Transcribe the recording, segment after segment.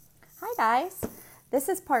Hi guys, this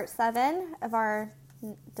is part 7 of our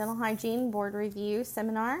dental hygiene board review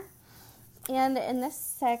seminar, and in this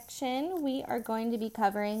section we are going to be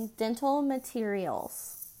covering dental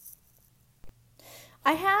materials.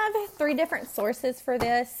 I have 3 different sources for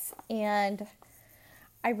this, and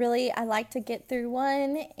I like to get through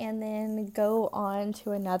one and then go on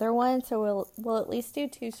to another one, so we'll at least do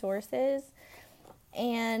 2 sources,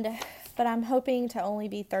 but I'm hoping to only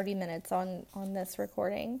be 30 minutes on this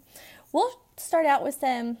recording. We'll start out with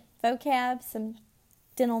some vocab, some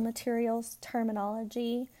dental materials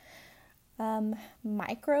terminology.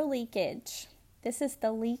 Micro leakage. This is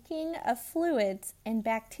the leaking of fluids and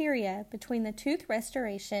bacteria between the tooth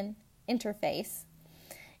restoration interface.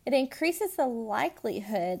 It increases the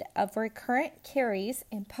likelihood of recurrent caries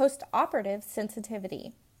and post-operative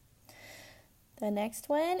sensitivity. The next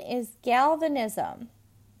one is galvanism.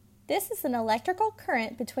 This is an electrical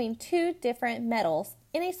current between 2 different metals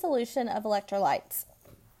in a solution of electrolytes,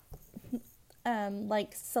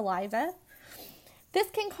 like saliva. This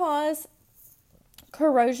can cause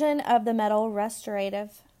corrosion of the metal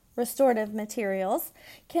restorative materials,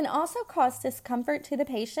 can also cause discomfort to the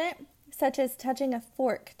patient, such as touching a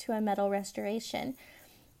fork to a metal restoration.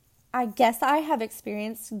 I guess I have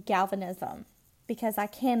experienced galvanism because I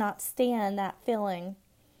cannot stand that feeling.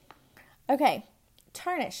 Okay,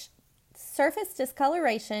 tarnish. Surface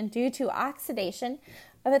discoloration due to oxidation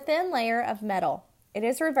of a thin layer of metal. It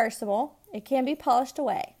is reversible. It can be polished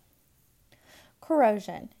away.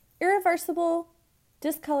 Corrosion. Irreversible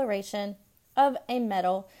discoloration of a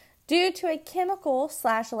metal due to a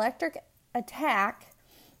chemical/electric attack.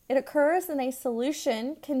 It occurs in a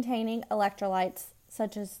solution containing electrolytes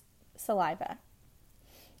such as saliva.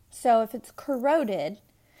 So if it's corroded,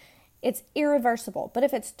 it's irreversible. But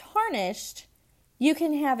if it's tarnished, you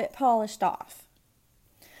can have it polished off.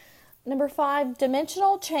 Number 5,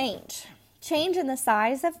 dimensional change. Change in the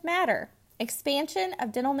size of matter. Expansion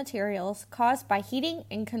of dental materials caused by heating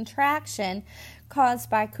and contraction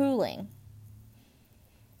caused by cooling.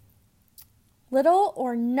 Little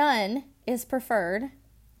or none is preferred.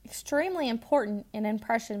 Extremely important in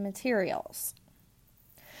impression materials.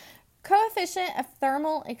 Coefficient of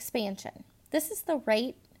thermal expansion. This is the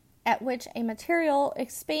rate at which a material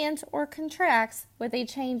expands or contracts with a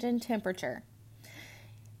change in temperature.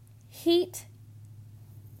 Heat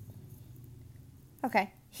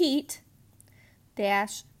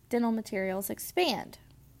dash dental materials expand.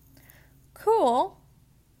 Cool,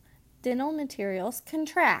 dental materials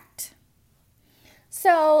contract.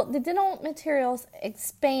 So the dental materials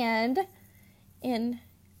expand in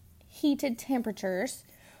heated temperatures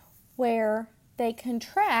where they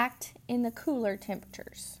contract in the cooler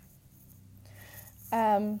temperatures.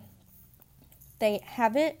 They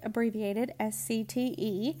have it abbreviated as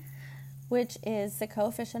CTE, which is the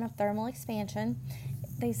coefficient of thermal expansion.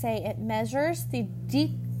 They say it measures the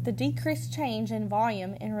decreased change in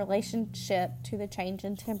volume in relationship to the change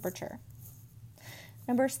in temperature.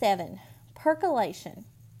 Number 7, percolation.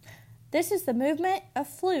 This is the movement of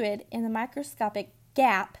fluid in the microscopic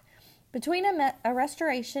gap between a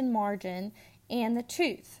restoration margin and the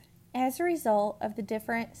tooth as a result of the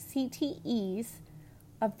different CTEs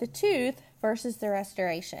of the tooth versus the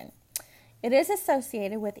restoration. It is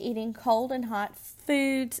associated with eating cold and hot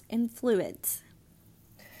foods and fluids.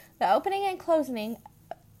 The opening and closing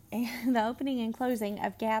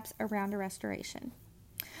of gaps around a restoration.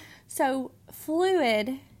 So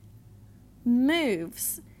fluid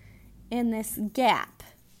moves in this gap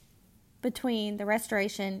between the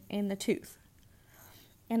restoration and the tooth.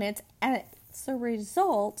 And it's a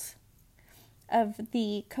result of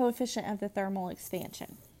the coefficient of the thermal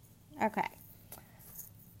expansion. Okay.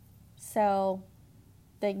 So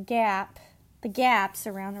the gaps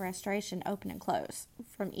around the restoration open and close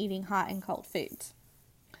from eating hot and cold foods.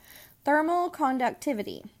 Thermal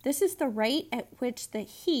conductivity. This is the rate at which the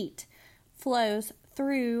heat flows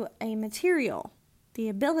through a material, the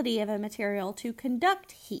ability of a material to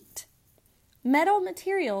conduct heat. Metal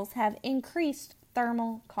materials have increased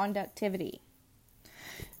thermal conductivity.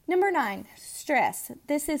 Number 9, stress.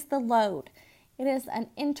 This is the load. It is an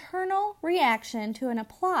internal reaction to an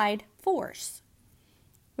applied force,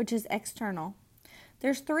 which is external.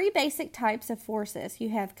 There's 3 basic types of forces. You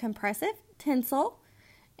have compressive, tensile,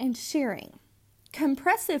 and shearing.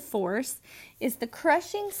 Compressive force is the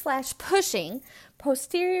crushing/pushing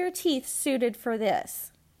posterior teeth suited for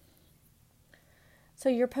this. So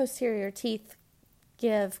your posterior teeth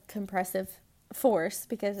give compressive force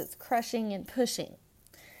because it's crushing and pushing.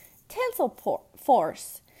 Tensile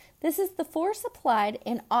force. This is the force applied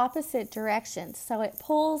in opposite directions, so it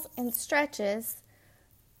pulls and stretches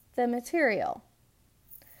the material.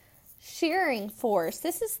 shearing force.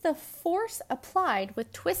 This is the force applied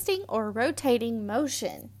with twisting or rotating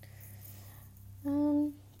motion.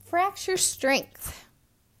 Fracture strength.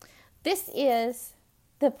 This is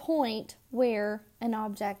the point where an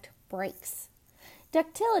object breaks.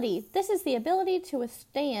 Ductility. This is the ability to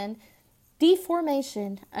withstand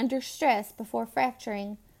deformation under stress before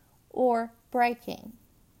fracturing or breaking.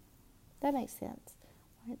 That makes sense.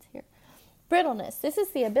 Why it's here. Brittleness. This is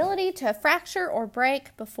the ability to fracture or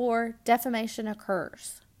break before deformation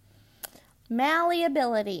occurs.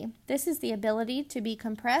 Malleability. This is the ability to be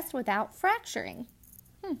compressed without fracturing.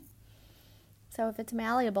 So if it's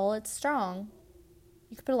malleable, it's strong.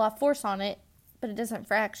 You can put a lot of force on it, but it doesn't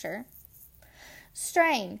fracture.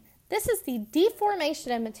 Strain. This is the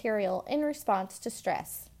deformation of material in response to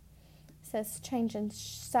stress. It says change in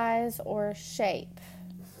size or shape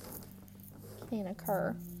can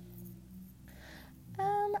occur.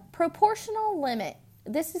 Proportional limit.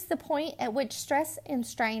 This is the point at which stress and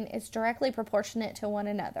strain is directly proportionate to one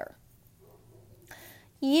another.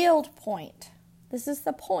 Yield point. This is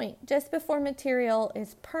the point just before material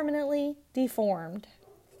is permanently deformed.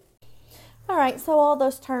 All right, so all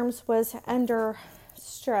those terms was under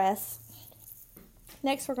stress.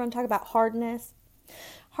 Next, we're going to talk about hardness.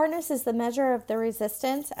 Hardness is the measure of the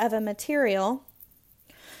resistance of a material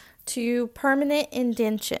to permanent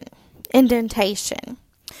indentation.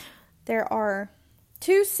 There are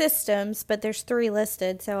 2 systems, but there's 3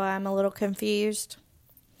 listed, so I'm a little confused.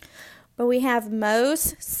 But we have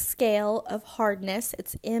Mohs scale of hardness.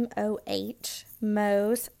 It's MOH,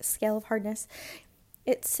 Mohs scale of hardness.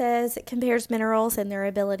 It says it compares minerals and their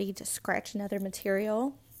ability to scratch another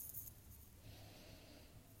material.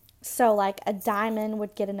 So like a diamond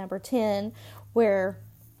would get a number 10, where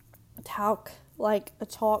talc would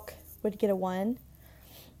get a 1.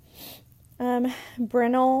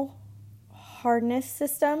 Brenner hardness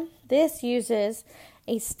system. This uses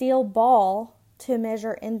a steel ball to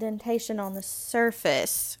measure indentation on the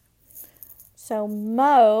surface. So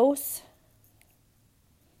Mohs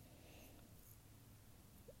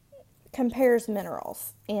compares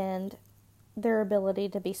minerals and their ability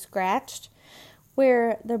to be scratched,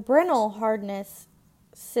 where the Brenner hardness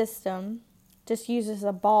system just uses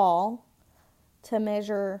a ball to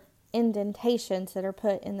measure indentations that are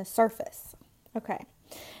put in the surface. Okay.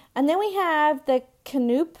 And then we have the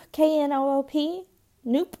Knoop, K-N-O-O-P,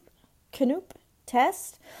 Knoop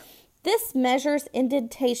test. This measures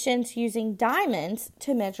indentations using diamonds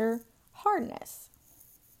to measure hardness.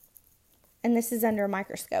 And this is under a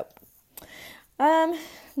microscope.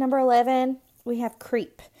 Number 11, we have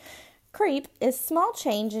creep. Creep is small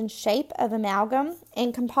change in shape of amalgam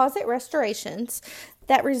and composite restorations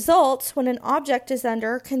that results when an object is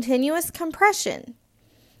under continuous compression.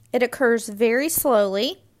 It occurs very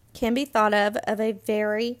slowly, can be thought of as a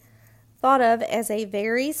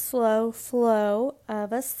very slow flow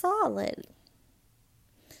of a solid.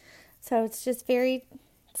 So it's just very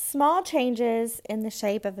small changes in the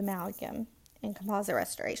shape of amalgam and composite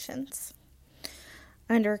restorations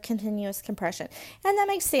under continuous compression. And that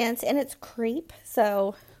makes sense, and it's creep,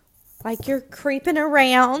 so like you're creeping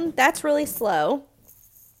around, that's really slow.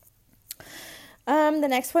 The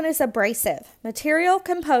next one is abrasive. Material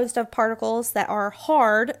composed of particles that are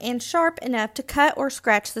hard and sharp enough to cut or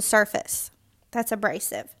scratch the surface. That's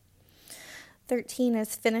abrasive. 13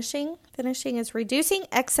 is finishing. Finishing is reducing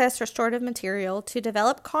excess restorative material to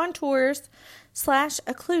develop contours /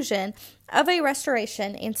 occlusion of a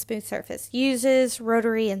restoration and smooth surface. Uses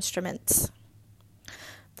rotary instruments.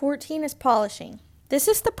 14 is polishing. This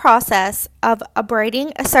is the process of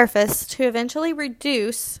abrading a surface to eventually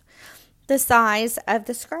reduce the size of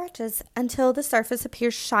the scratches until the surface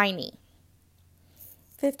appears shiny.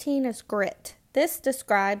 15 is grit. This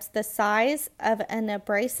describes the size of an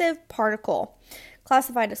abrasive particle,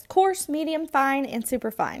 classified as coarse, medium, fine, and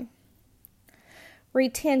superfine.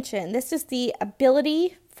 Retention. This is the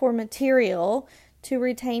ability for material to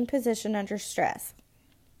retain position under stress.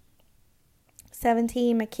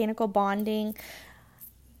 17, mechanical bonding.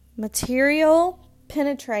 Material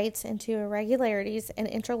penetrates into irregularities and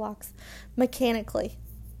interlocks mechanically.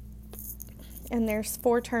 And there's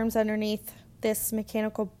 4 terms underneath this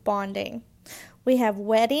mechanical bonding. We have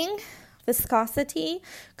wetting, viscosity,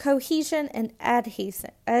 cohesion, and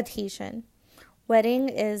adhesion. Wetting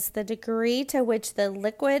is the degree to which the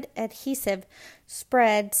liquid adhesive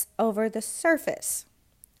spreads over the surface.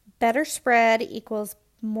 Better spread equals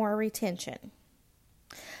more retention.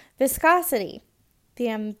 Viscosity, the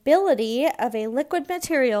ability of a liquid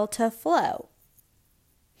material to flow.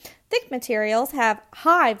 Thick materials have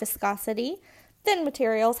high viscosity. Thin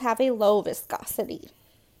materials have a low viscosity.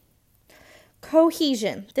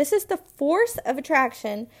 Cohesion. This is the force of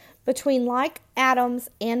attraction between like atoms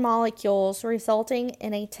and molecules, resulting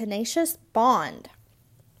in a tenacious bond.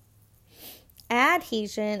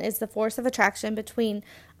 Adhesion is the force of attraction between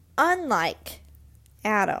unlike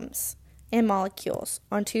atoms and molecules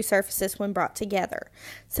on two surfaces when brought together.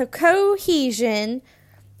 So cohesion,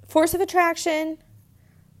 force of attraction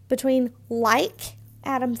between like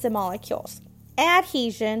atoms and molecules.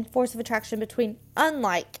 Adhesion, force of attraction between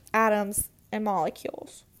unlike atoms and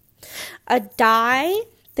molecules. A die,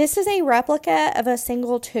 this is a replica of a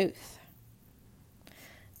single tooth.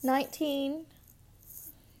 19.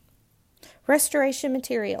 Restoration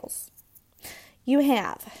materials. You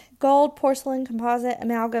have gold, porcelain, composite,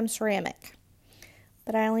 amalgam, ceramic.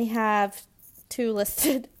 But I only have 2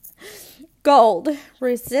 listed. Gold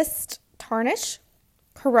resists tarnish,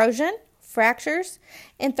 corrosion, fractures,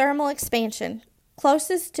 and thermal expansion,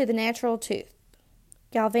 closest to the natural tooth.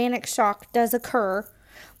 Galvanic shock does occur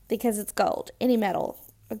because it's gold. Any metal,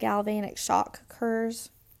 a galvanic shock occurs.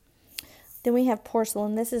 Then we have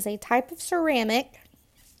porcelain. This is a type of ceramic.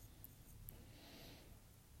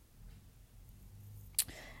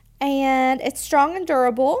 And it's strong and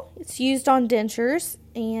durable. It's used on dentures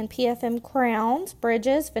and PFM crowns,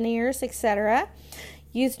 bridges, veneers, etc.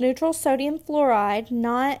 Use neutral sodium fluoride,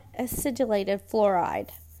 not acidulated fluoride,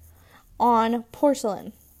 on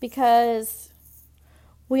porcelain because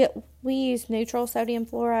we use neutral sodium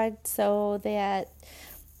fluoride so that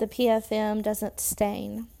the PFM doesn't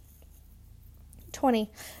stain.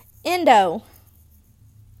 20. Endo.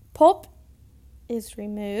 Pulp is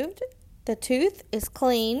removed. The tooth is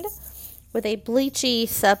cleaned with a bleachy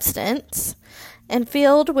substance and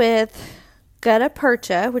filled with gutta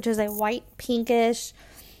percha, which is a white pinkish,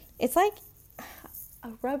 it's like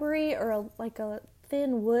a rubbery or like a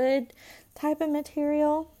thin wood type of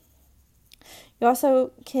material. You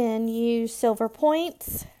also can use silver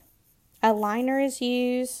points. A liner is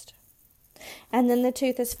used. And then the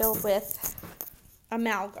tooth is filled with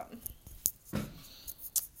amalgam.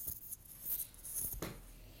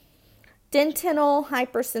 Dentinal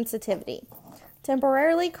hypersensitivity.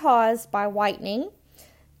 Temporarily caused by whitening.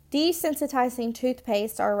 Desensitizing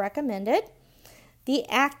toothpaste are recommended. The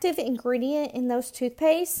active ingredient in those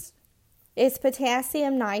toothpastes is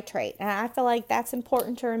potassium nitrate. And I feel like that's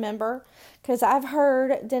important to remember because I've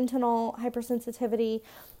heard dentinal hypersensitivity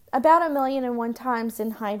about 1,000,001 times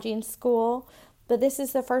in hygiene school. But this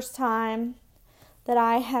is the first time that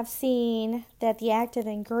I have seen that the active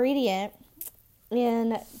ingredient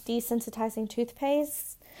in desensitizing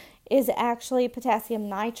toothpaste is actually potassium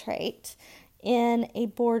nitrate in a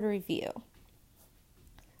board review.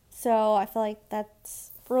 So I feel like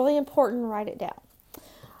that's really important. Write it down.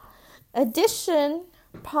 Addition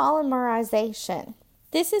polymerization.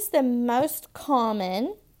 This is the most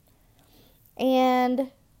common,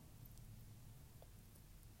 and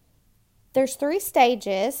there's 3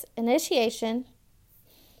 stages: initiation,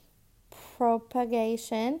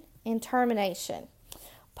 propagation, and termination.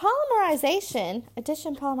 Polymerization,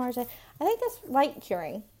 addition polymerization, I think that's light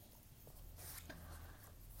curing.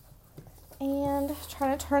 And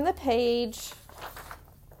trying to turn the page.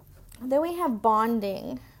 Then we have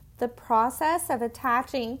bonding, the process of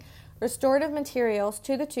attaching restorative materials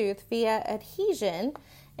to the tooth via adhesion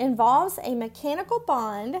involves a mechanical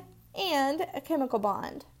bond and a chemical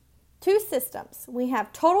bond. 2 systems. We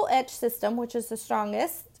have total etch system, which is the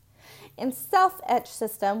strongest, and self-etch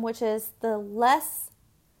system, which is the less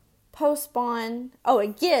post-bond.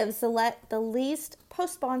 It gives the least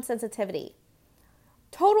post-bond sensitivity.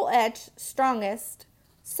 Total etch, strongest.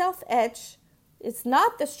 Self-etch is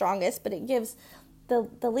not the strongest, but it gives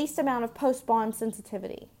the least amount of post-bond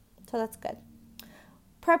sensitivity. So that's good.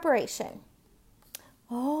 Preparation.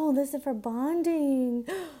 Oh, this is for bonding.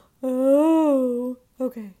 Oh,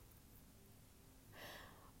 okay.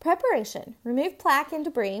 Preparation. Remove plaque and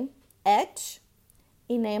debris. Etch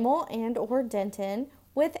enamel and or dentin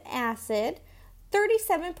with acid,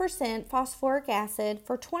 37% phosphoric acid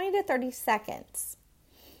for 20 to 30 seconds.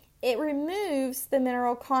 It removes the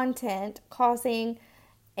mineral content, causing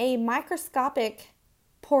a microscopic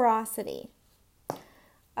porosity,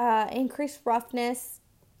 increased roughness,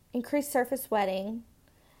 increased surface wetting,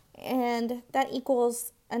 and that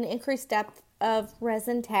equals an increased depth of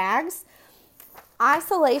resin tags.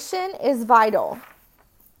 Isolation is vital.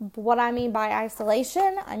 What I mean by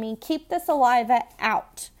isolation, I mean keep the saliva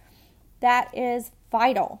out. That is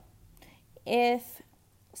vital. If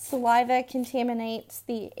saliva contaminates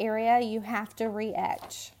the area, you have to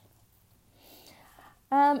re-etch.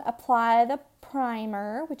 Apply the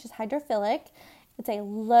primer, which is hydrophilic. It's a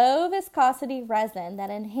low viscosity resin that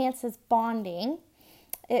enhances bonding.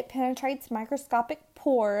 It penetrates microscopic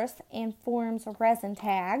pores and forms resin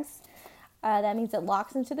tags. That means it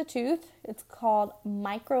locks into the tooth. It's called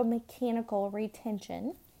micromechanical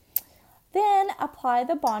retention. Then apply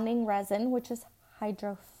the bonding resin, which is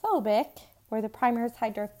hydrophobic, or the primer is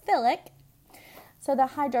hydrophilic. So the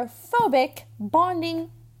hydrophobic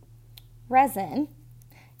bonding resin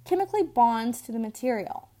chemically bonds to the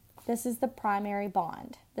material. This is the primary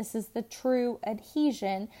bond. This is the true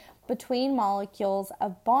adhesion between molecules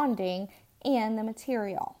of bonding and the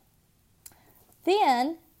material.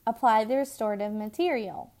 Then apply the restorative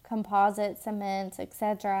material, composite, cements,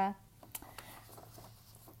 etc.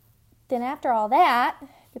 Then after all that,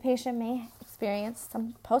 the patient may experience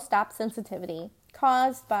some post-op sensitivity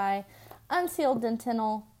caused by unsealed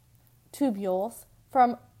dentinal tubules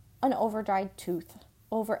from an over-dried tooth,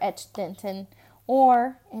 over-etched dentin,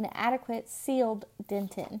 or inadequate sealed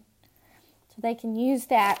dentin. So they can use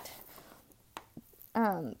that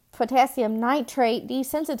potassium nitrate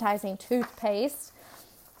desensitizing toothpaste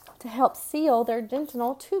to help seal their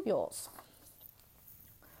dentinal tubules.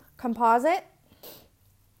 Composite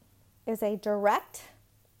is a direct,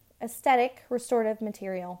 aesthetic, restorative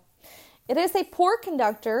material. It is a poor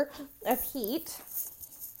conductor of heat.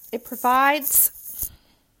 It provides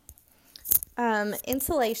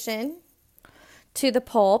insulation to the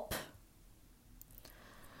pulp.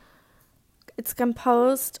 It's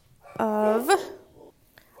composed of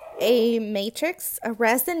a matrix, a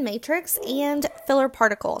resin matrix, and filler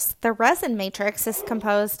particles. The resin matrix is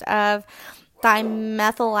composed of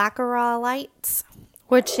dimethylacrylate,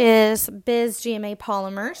 which is bis-GMA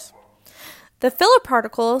polymers. The filler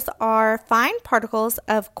particles are fine particles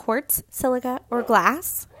of quartz, silica, or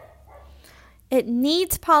glass. It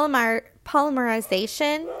needs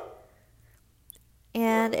polymerization,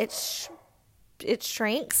 and it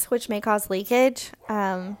shrinks, which may cause leakage.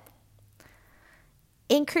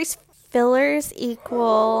 Increased fillers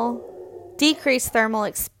equal decreased thermal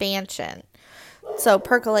expansion, so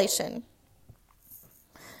percolation.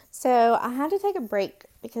 So I had to take a break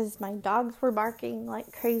because my dogs were barking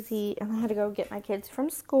like crazy and I had to go get my kids from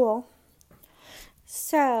school.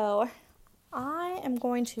 So I am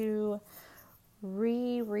going to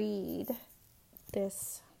reread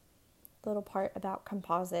this little part about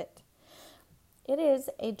composite. It is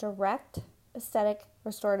a direct, aesthetic,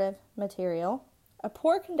 restorative material, a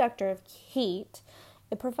poor conductor of heat.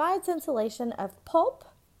 It provides insulation of pulp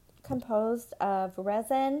composed of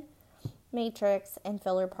resin, matrix, and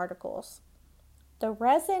filler particles. The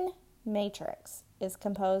resin matrix is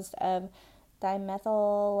composed of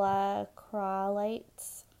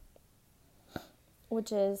dimethylacrylates,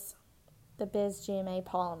 which is the bis-GMA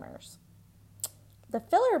polymers. The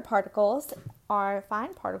filler particles are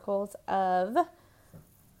fine particles of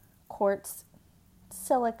quartz,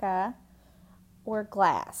 silica, or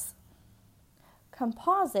glass.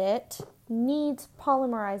 Composite needs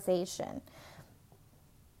polymerization.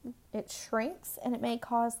 It shrinks and it may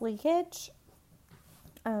cause leakage.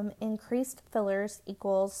 Increased fillers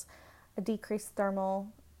equals a decreased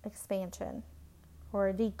thermal expansion or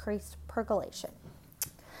a decreased percolation.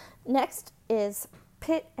 Next is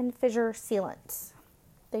pit and fissure sealants.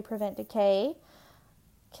 They prevent decay,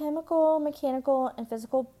 chemical, mechanical, and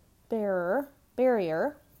physical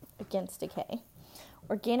barrier against decay.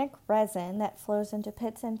 Organic resin that flows into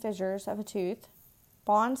pits and fissures of a tooth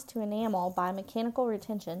bonds to enamel by mechanical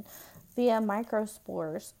retention via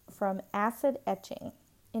microspores from acid etching.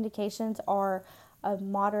 Indications are of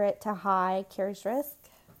moderate to high caries risk,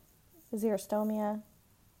 xerostomia.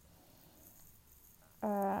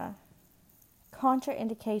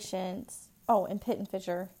 Contraindications, and pit and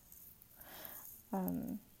fissure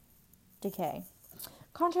decay.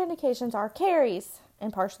 Contraindications are caries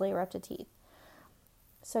and partially erupted teeth.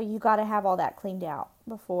 So you got to have all that cleaned out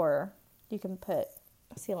before you can put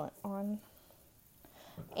sealant on.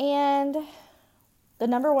 And the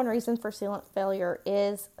number one reason for sealant failure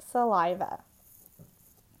is saliva.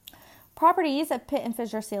 Properties of pit and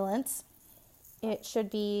fissure sealants: it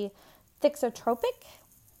should be thixotropic,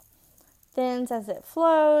 thins as it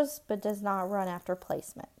flows, but does not run after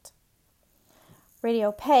placement.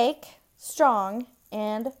 Radiopaque, strong,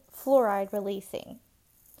 and fluoride releasing.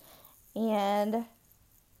 And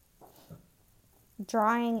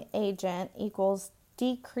drying agent equals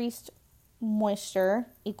decreased moisture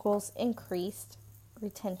equals increased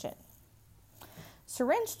retention.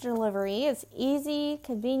 Syringe delivery is easy,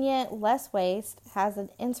 convenient, less waste, has an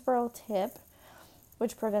inspiral tip,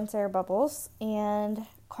 which prevents air bubbles, and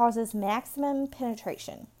causes maximum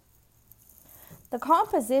penetration. The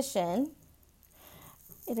composition,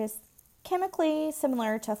 it is chemically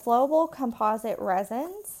similar to flowable composite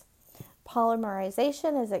resins,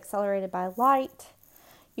 Polymerization is accelerated by light.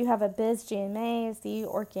 You have a BIS-GMA is the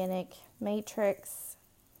organic matrix.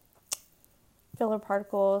 Filler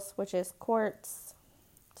particles, which is quartz,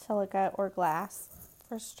 silica, or glass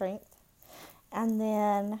for strength. And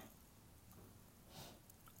then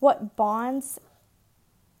what bonds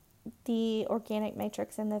the organic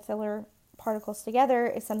matrix and the filler particles together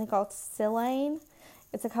is something called silane.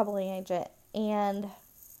 It's a coupling agent, and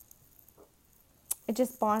it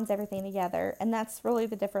just bonds everything together. And that's really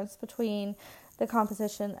the difference between the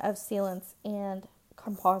composition of sealants and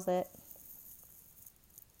composite.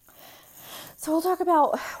 So we'll talk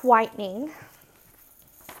about whitening.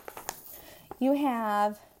 You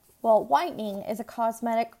have, whitening is a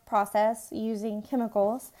cosmetic process using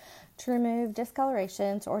chemicals to remove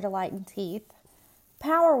discolorations or to lighten teeth.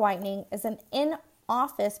 Power whitening is an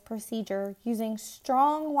in-office procedure using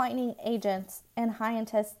strong whitening agents and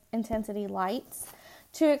high-intensity lights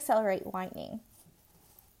to accelerate whitening.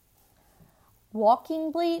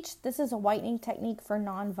 Walking bleach, this is a whitening technique for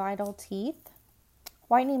non-vital teeth.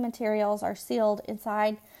 Whitening materials are sealed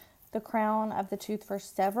inside the crown of the tooth for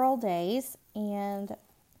several days, and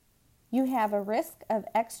you have a risk of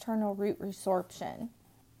external root resorption.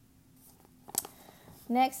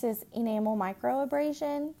 Next is enamel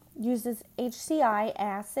microabrasion. Uses HCI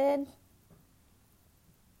acid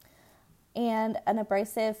and an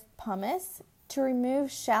abrasive pumice to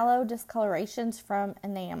remove shallow discolorations from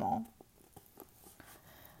enamel.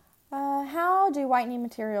 How do whitening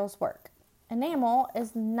materials work? Enamel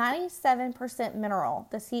is 97% mineral,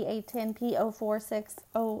 the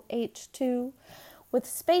Ca10PO460H2, with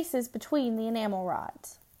spaces between the enamel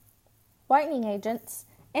rods. Whitening agents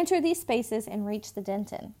enter these spaces and reach the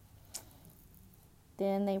dentin.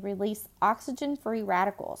 Then they release oxygen-free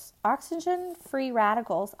radicals. Oxygen-free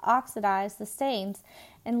radicals oxidize the stains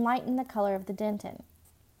and lighten the color of the dentin.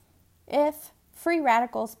 If free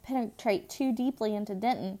radicals penetrate too deeply into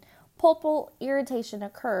dentin, pulpal irritation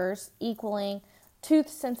occurs, equaling tooth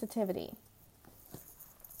sensitivity.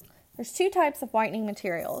 There's two types of whitening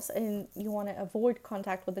materials, and you want to avoid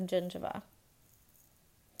contact with the gingiva.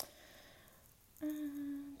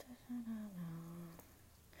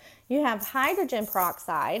 You have hydrogen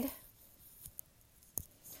peroxide,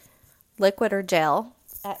 liquid or gel,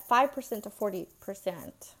 at 5% to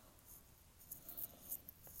 40%.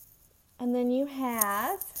 And then you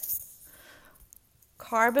have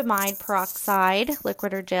carbamide peroxide,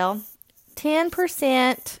 liquid or gel,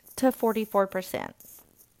 10% to 44%.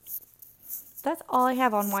 That's all I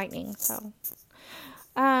have on whitening. So,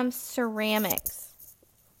 ceramics.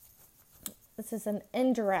 This is an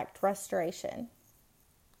indirect restoration,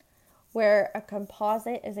 where a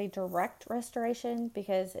composite is a direct restoration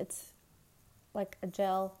because it's like a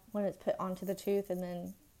gel when it's put onto the tooth, and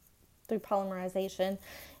then through polymerization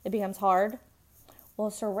it becomes hard.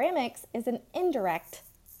 Well, ceramics is an indirect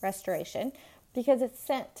restoration because it's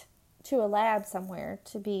sent to a lab somewhere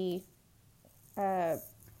to be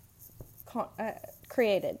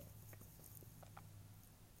created.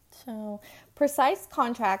 So, precise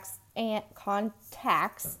contacts and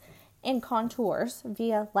contours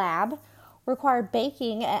via lab require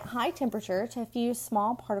baking at high temperature to fuse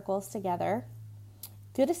small particles together.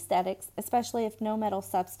 Good aesthetics, especially if no metal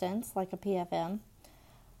substance like a PFM.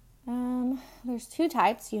 There's two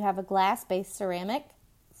types. You have a glass-based ceramic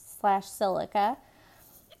 / silica.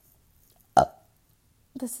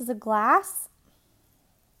 This is a glass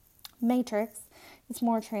matrix. It's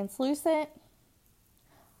more translucent.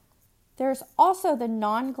 There's also the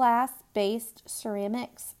non-glass-based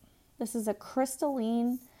ceramics. This is a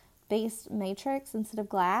crystalline-based matrix instead of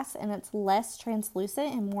glass, and it's less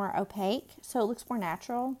translucent and more opaque, so it looks more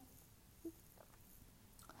natural.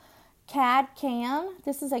 CAD/CAM,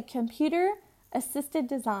 this is a computer-assisted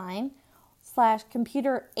design /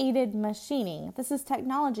 computer-aided machining. This is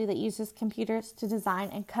technology that uses computers to design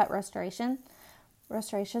and cut restorations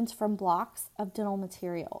from blocks of dental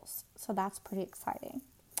materials. So that's pretty exciting.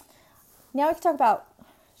 Now we can talk about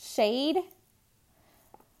shade.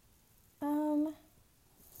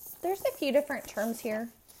 There's a few different terms here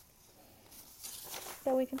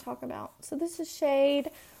that we can talk about. So this is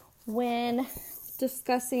shade when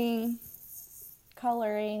discussing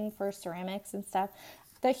coloring for ceramics and stuff.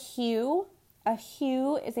 A hue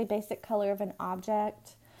is a basic color of an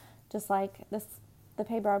object, just like this. The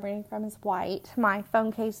paper I'm reading from is white. My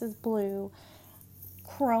phone case is blue.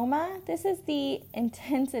 Chroma, this is the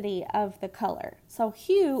intensity of the color. So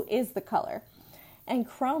hue is the color, and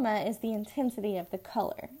chroma is the intensity of the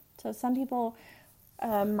color. So some people,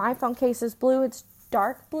 my phone case is blue. It's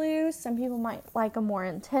dark blue. Some people might like a more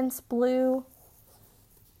intense blue.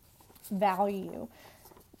 Value.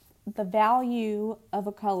 the value of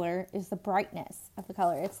a color is the brightness of the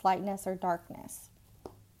color, its lightness or darkness.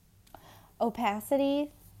 Opacity,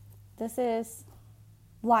 this is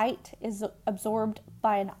light is absorbed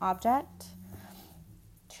by an object.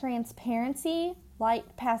 Transparency,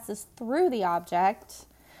 light passes through the object.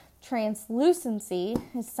 Translucency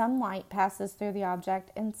is some light passes through the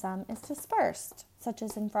object and some is dispersed, such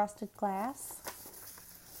as in frosted glass.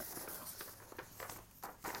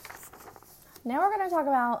 Now we're going to talk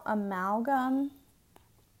about amalgam.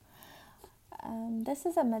 This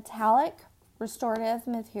is a metallic restorative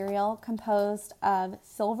material composed of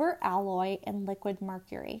silver alloy and liquid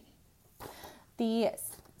mercury. The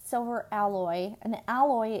silver alloy, an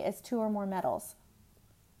alloy is two or more metals.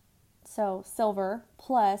 So silver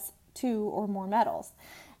plus two or more metals.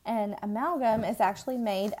 And amalgam is actually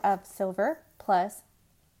made of silver plus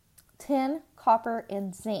tin, copper,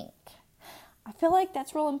 and zinc. I feel like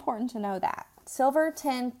that's real important to know that. Silver,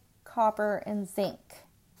 tin, copper, and zinc.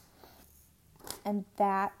 And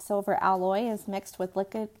that silver alloy is mixed with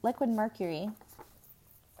liquid mercury.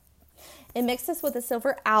 It mixes with the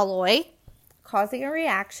silver alloy, causing a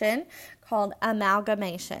reaction called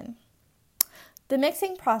amalgamation. The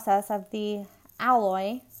mixing process of the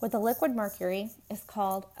alloy with the liquid mercury is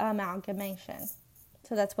called amalgamation.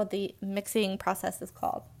 So that's what the mixing process is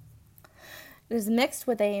called. It is mixed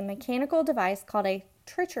with a mechanical device called a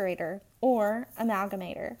triturator or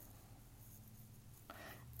amalgamator.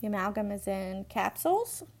 The amalgam is in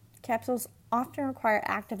capsules. Capsules often require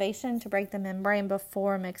activation to break the membrane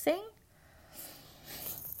before mixing.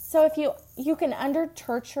 So if you can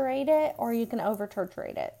under-triturate it or you can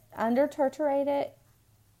over-triturate it. Under-triturate it,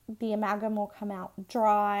 the amalgam will come out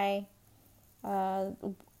dry,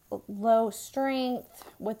 low strength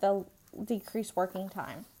with a decreased working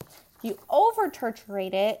time. If you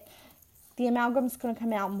over-triturate it, the amalgam is going to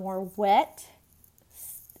come out more wet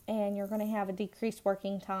and you're going to have a decreased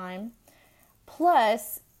working time,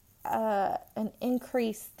 plus an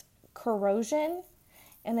increased corrosion,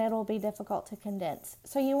 and it'll be difficult to condense.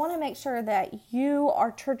 So you want to make sure that you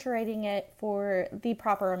are triturating it for the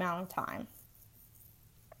proper amount of time.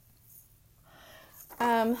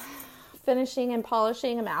 Finishing and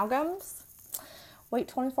polishing amalgams. Wait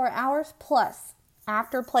 24 hours plus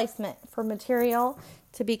after placement for material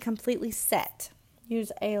to be completely set.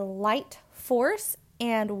 Use a light force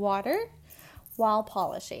and water while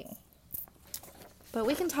polishing. But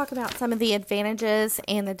we can talk about some of the advantages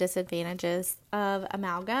and the disadvantages of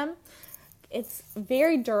amalgam. It's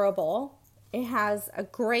very durable. It has a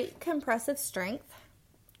great compressive strength,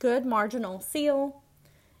 good marginal seal.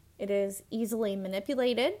 It is easily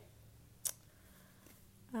manipulated.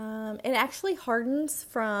 It actually hardens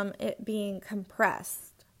from it being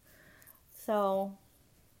compressed. So,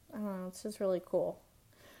 I don't know, it's just really cool.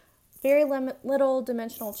 Very little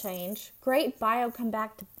dimensional change, great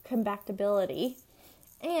biocompatibility,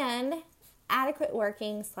 and adequate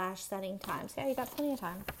working / setting time. So yeah, you got plenty of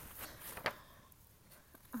time.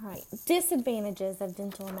 All right, disadvantages of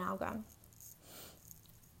dental amalgam.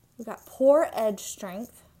 We've got poor edge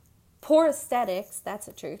strength, poor aesthetics, that's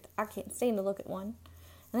the truth. I can't stand to look at one.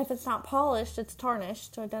 And if it's not polished, it's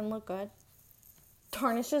tarnished, so it doesn't look good.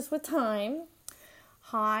 Tarnishes with time.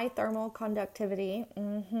 High thermal conductivity.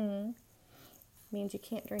 Means you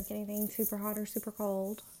can't drink anything super hot or super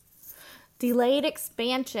cold. Delayed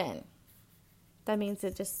expansion. That means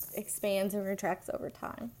it just expands and retracts over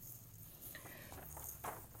time.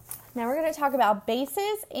 Now we're going to talk about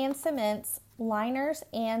bases and cements, liners,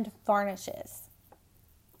 and varnishes.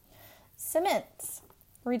 Cements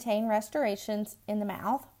retain restorations in the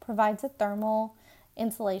mouth, provides a thermal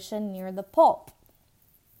insulation near the pulp.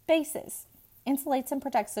 Bases insulates and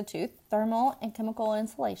protects the tooth, thermal and chemical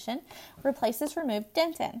insulation, replaces removed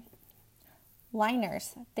dentin.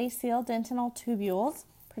 Liners, they seal dentinal tubules,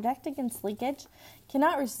 protect against leakage,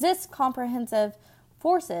 cannot resist comprehensive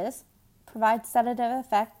forces, provide sedative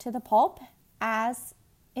effect to the pulp, as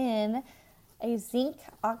in a zinc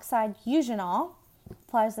oxide eugenol,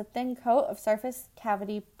 applies a thin coat of surface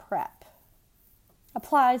cavity prep.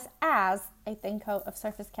 Applies as a thin coat of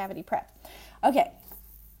surface cavity prep. Okay.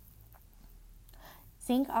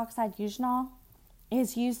 Zinc oxide eugenol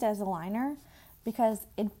is used as a liner because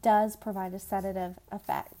it does provide a sedative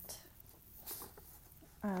effect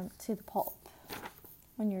to the pulp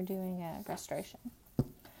when you're doing a restoration.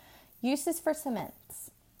 Uses for cements.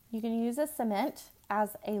 You can use a cement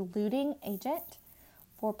as a luting agent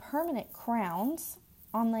for permanent crowns,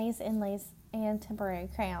 onlays, inlays, and temporary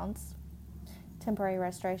crowns, temporary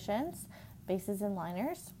restorations, bases and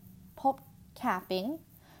liners, pulp capping,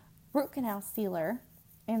 root canal sealer,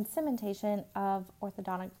 and cementation of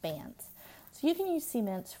orthodontic bands. So you can use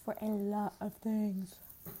cements for a lot of things.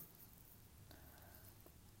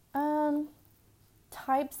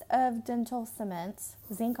 Types of dental cements.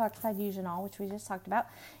 Zinc oxide eugenol, which we just talked about,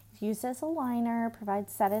 is used as a liner,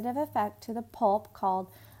 provides sedative effect to the pulp called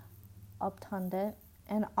obtundant,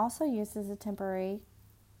 and also used as a temporary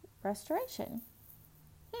restoration.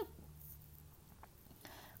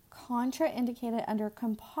 Contraindicated under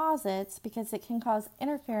composites because it can cause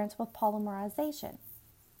interference with polymerization.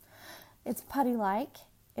 It's putty-like.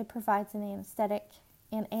 It provides an anesthetic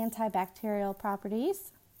and antibacterial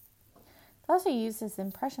properties. It's also used as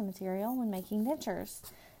impression material when making dentures.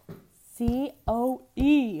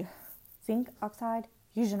 ZOE, zinc oxide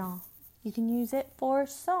eugenol. You can use it for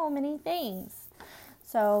so many things.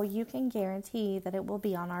 So you can guarantee that it will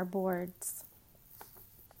be on our boards.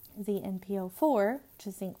 ZnPO4, which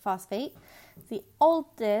is zinc phosphate, is the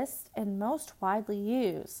oldest and most widely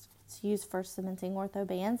used. It's used for cementing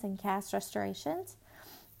orthobands and cast restorations.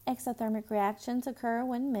 Exothermic reactions occur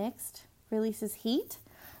when mixed, releases heat.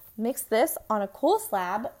 Mix this on a cool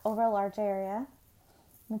slab over a large area.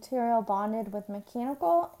 Material bonded with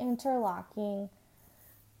mechanical interlocking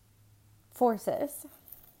forces.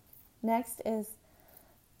 Next is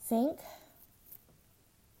zinc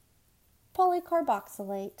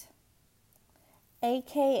polycarboxylate,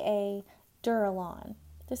 aka Duralon.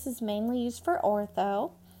 This is mainly used for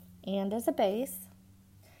ortho and as a base.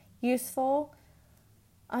 Useful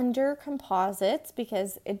under composites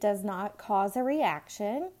because it does not cause a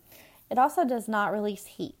reaction. It also does not release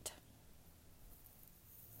heat.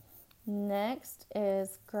 Next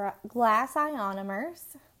is glass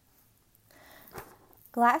ionomers.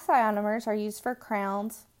 Glass ionomers are used for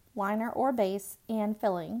crowns, liner or base, and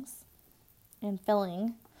filling.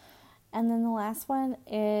 And then the last one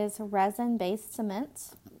is resin-based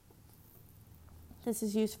cements. This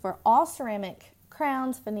is used for all ceramic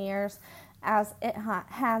crowns, veneers, as it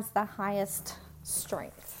has the highest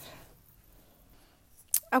strength.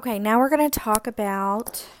 Okay, now we're going to talk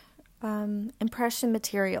about impression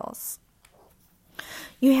materials.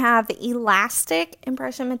 You have elastic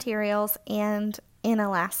impression materials and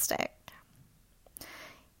inelastic.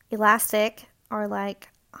 Elastic are like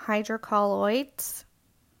hydrocolloids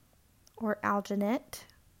or alginate.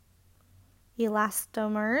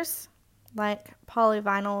 Elastomers like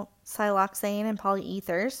polyvinyl siloxane and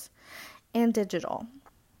polyethers, and digital.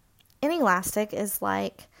 Inelastic is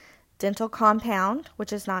like dental compound,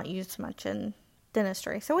 which is not used much in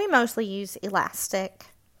dentistry. So we mostly use elastic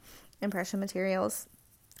impression materials.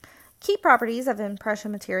 Key properties of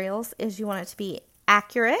impression materials is you want it to be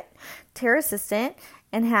accurate, tear resistant,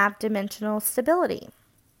 and have dimensional stability.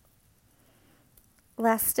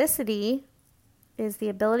 Elasticity is the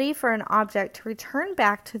ability for an object to return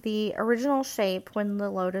back to the original shape when the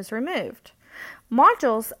load is removed.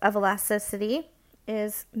 Modules of elasticity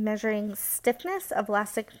is measuring stiffness of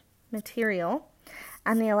elastic material,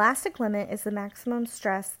 and the elastic limit is the maximum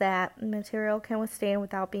stress that material can withstand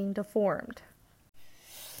without being deformed.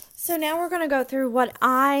 So now we're going to go through what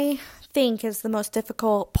I think is the most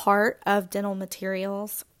difficult part of dental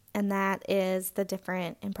materials, and that is the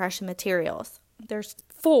different impression materials. There's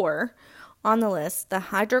 4 on the list: the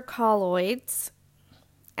hydrocolloids,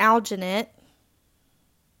 alginate,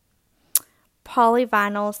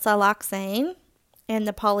 polyvinyl siloxane, and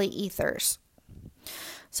the polyethers.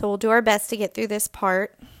 So we'll do our best to get through this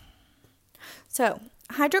part. So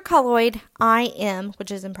hydrocolloid IM, which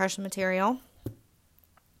is impression material.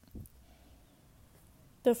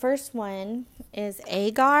 The first one is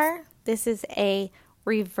agar. This is a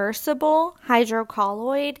reversible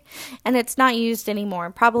hydrocolloid, and it's not used anymore,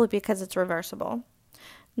 probably because it's reversible.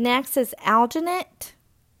 Next is alginate.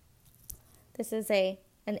 This is an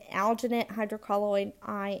alginate hydrocolloid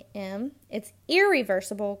IM. It's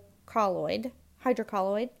irreversible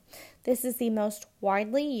hydrocolloid. This is the most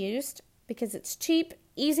widely used because it's cheap,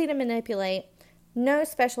 easy to manipulate, no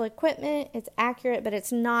special equipment, it's accurate, but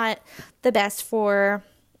it's not the best for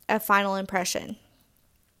a final impression.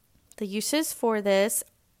 The uses for this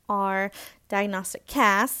are diagnostic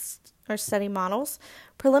casts or study models,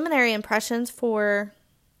 preliminary impressions for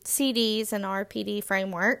CDs and RPD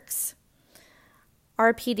frameworks,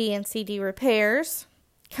 RPD and CD repairs,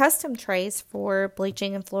 custom trays for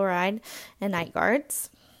bleaching and fluoride and night guards,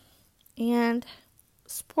 and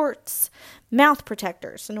sports mouth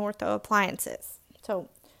protectors and ortho appliances. So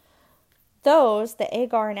those, the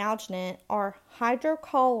agar and alginate, are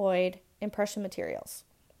hydrocolloid impression materials.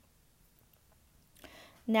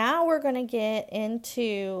 Now we're going to get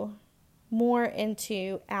more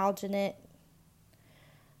into alginate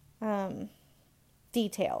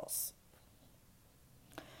details.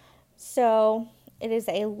 So It is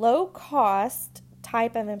a low-cost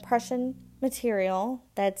type of impression material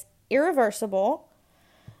that's irreversible.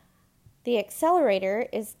 The accelerator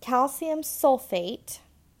is calcium sulfate.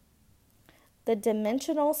 The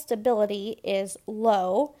dimensional stability is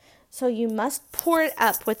low, so you must pour it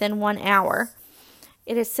up within 1 hour.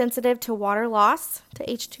 It is sensitive to water loss, to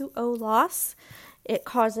H2O loss. It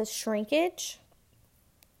causes shrinkage.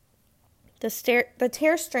 The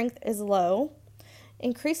tear strength is low.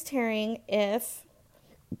 Increased tearing if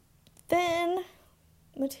thin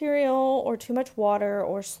material or too much water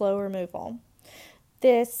or slow removal.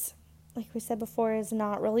 This, like we said before, is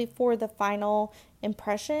not really for the final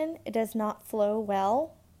impression. It does not flow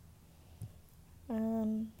well.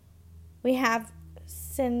 We have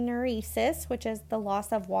syneresis, which is the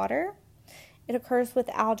loss of water. It occurs with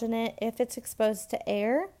alginate if it's exposed to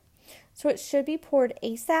air. So it should be poured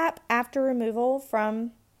ASAP after removal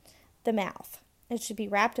from the mouth. It should be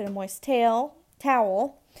wrapped in a moist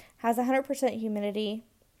towel, has 100% humidity,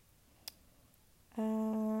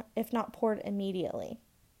 if not poured immediately.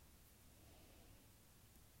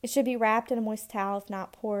 It should be wrapped in a moist towel if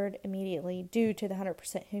not poured immediately due to the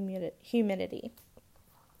 100% humidity.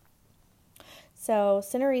 So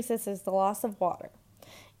syneresis is the loss of water.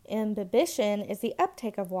 Imbibition is the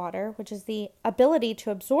uptake of water, which is the ability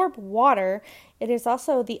to absorb water. It is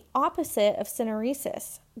also the opposite of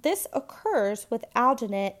syneresis. This occurs with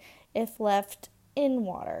alginate if left in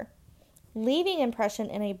water. Leaving impression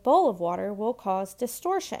in a bowl of water will cause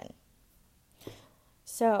distortion.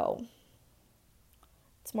 So,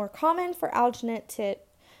 it's more common for alginate to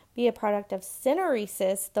be a product of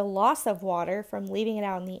syneresis, the loss of water from leaving it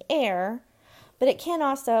out in the air, but it can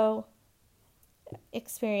also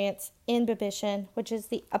experience imbibition, which is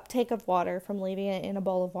the uptake of water from leaving it in a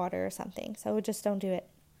bowl of water or something. So just don't do it.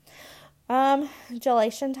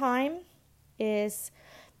 Gelation time is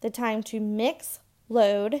the time to mix,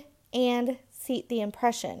 load, and seat the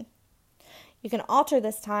impression. You can alter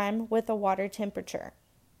this time with the water temperature.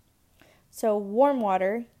 So warm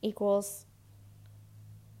water equals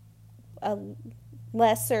a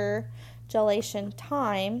lesser gelation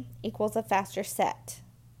time equals a faster set.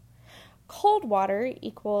 Cold water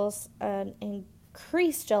equals an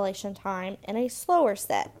increased gelation time and a slower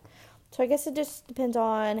set. So I guess it just depends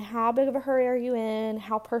on how big of a hurry are you in,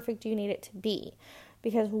 how perfect do you need it to be.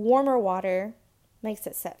 Because warmer water makes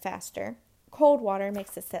it set faster. Cold water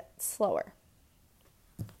makes it set slower.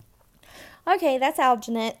 Okay, that's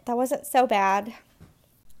alginate. That wasn't so bad.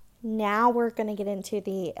 Now we're going to get into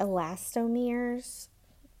the elastomers,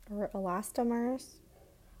 polyvinyl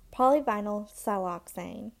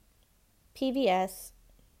siloxane. PVS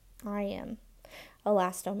IM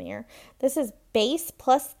elastomer. This is base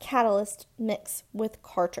plus catalyst mixed with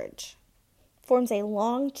cartridge. Forms a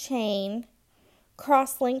long chain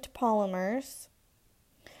cross-linked polymers.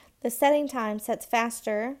 The setting time sets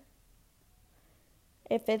faster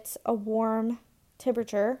if it's a warm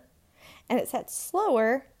temperature, and it sets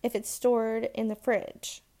slower if it's stored in the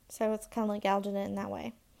fridge. So it's kind of like alginate in that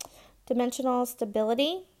way. Dimensional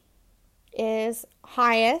stability is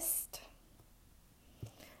highest.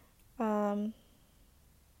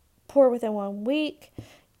 Pour within 1 week.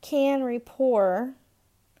 Can re-pour.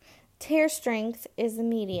 Tear strength is the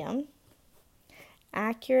medium.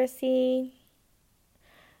 Accuracy.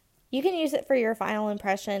 You can use it for your final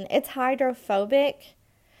impression. It's hydrophobic,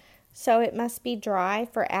 so it must be dry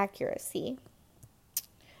for accuracy.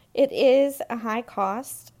 It is a high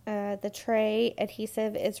cost. The tray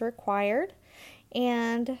adhesive is required,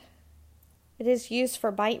 and it is used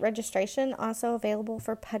for bite registration, also available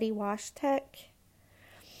for putty wash tech.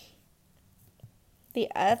 The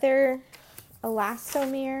other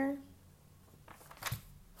elastomer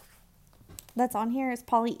that's on here is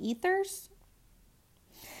polyethers,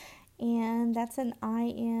 and that's an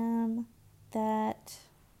IM that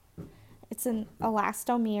it's an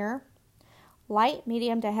elastomer, light,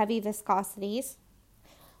 medium to heavy viscosities.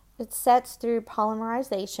 It sets through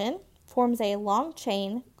polymerization, forms a long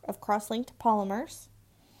chain of cross-linked polymers.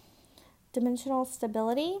 Dimensional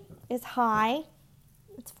stability is high.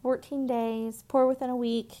 It's 14 days. Pour within a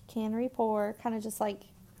week. Can re-pour. Kind of just like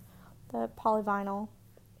the polyvinyl.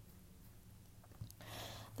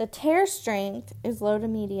 The tear strength is low to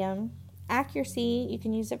medium. Accuracy, you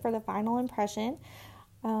can use it for the final impression.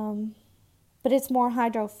 But it's more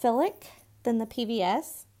hydrophilic than the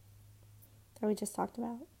PVS that we just talked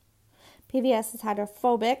about. PVS is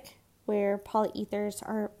hydrophobic, where polyethers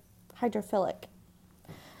are hydrophilic.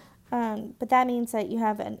 But that means that you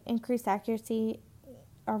have an increased accuracy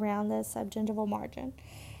around the subgingival margin.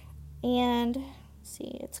 And let's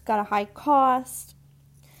see, it's got a high cost.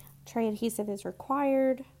 Tray adhesive is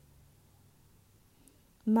required.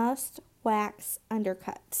 Most wax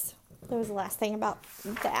undercuts. That was the last thing about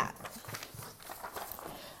that.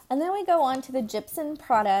 And then we go on to the gypsum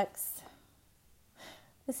products.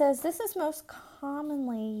 It says this is most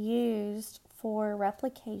commonly used for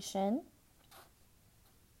replication.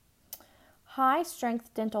 High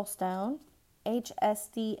strength dental stone,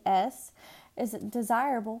 HSDS, is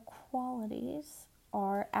desirable qualities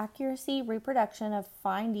are accuracy, reproduction of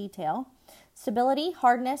fine detail, stability,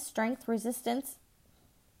 hardness, strength, resistance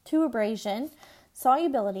to abrasion,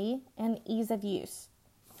 solubility, and ease of use.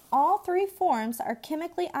 All three forms are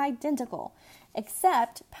chemically identical,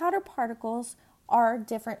 except powder particles are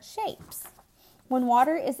different shapes. When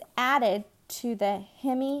water is added to the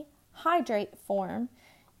hemihydrate form,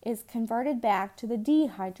 is converted back to the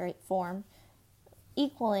dehydrate form,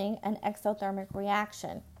 equaling an exothermic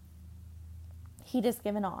reaction. Heat is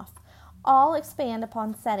given off. All expand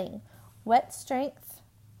upon setting. Wet strength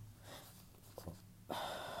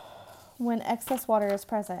when excess water is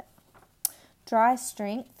present. Dry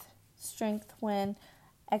strength when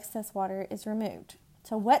excess water is removed.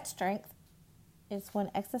 So wet strength is when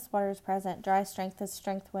excess water is present. Dry strength is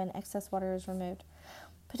strength when excess water is removed.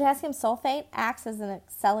 Potassium sulfate acts as an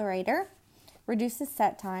accelerator, reduces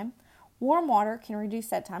set time. Warm water can reduce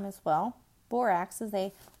set time as well. Borax is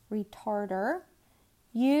a retarder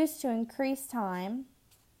used to increase time.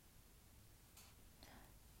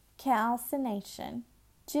 Calcination.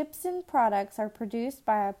 Gypsum products are produced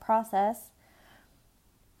by a process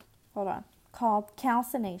called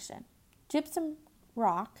calcination. Gypsum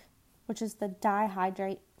rock, which is the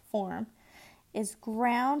dihydrate form, is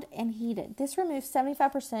ground and heated. This removes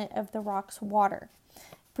 75% of the rock's water.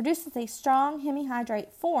 It produces a strong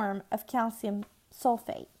hemihydrate form of calcium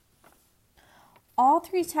sulfate. All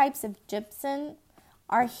three types of gypsum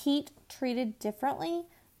are heat treated differently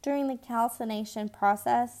during the calcination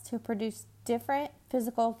process to produce different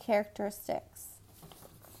physical characteristics.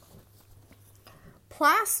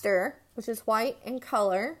 Plaster, which is white in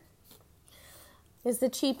color, is the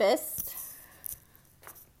cheapest,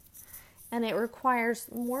 and it requires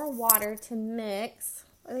more water to mix.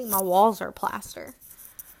 I think my walls are plaster.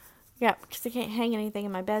 Yeah, because I can't hang anything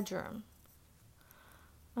in my bedroom.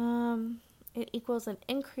 It equals an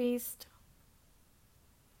increased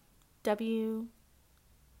W/P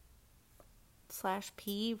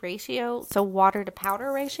ratio, so water to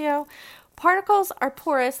powder ratio. Particles are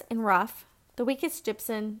porous and rough, the weakest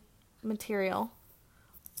gypsum material.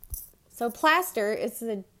 So plaster is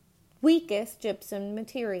the weakest gypsum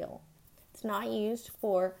material. It's not used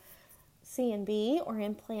for C&B or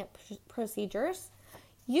implant procedures.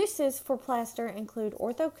 Uses for plaster include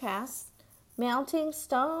orthocasts, mounting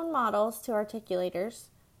stone models to articulators,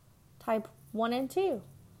 type 1 and 2.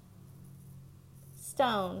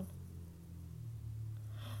 Stone.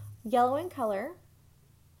 Yellow in color,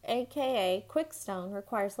 aka quick stone,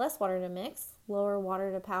 requires less water to mix, lower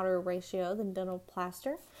water to powder ratio than dental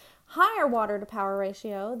plaster, higher water to power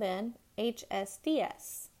ratio than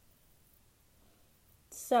HSDS.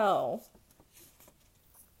 So,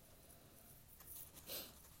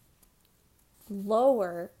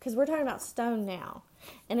 lower, because we're talking about stone now,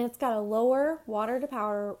 and it's got a lower water to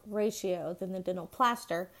power ratio than the dental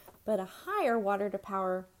plaster, but a higher water to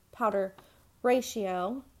powder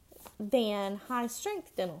ratio than high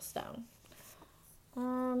strength dental stone.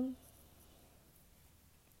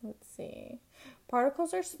 Let's see.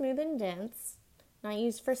 Particles are smooth and dense, not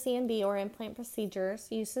used for C&B or implant procedures.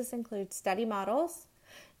 Uses include study models,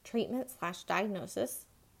 treatment/diagnosis,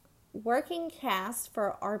 working casts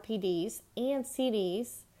for RPDs and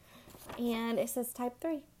CDs, and it says type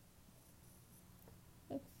 3.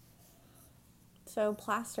 So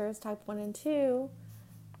plaster is type 1 and 2,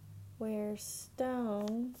 where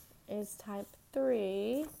stone is type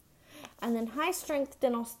 3. And then high strength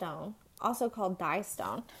dental stone, also called dye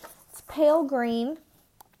stone. It's pale green,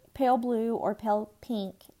 pale blue, or pale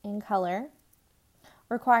pink in color.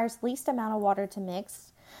 Requires least amount of water to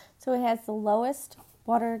mix. So it has the lowest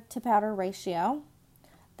water to powder ratio.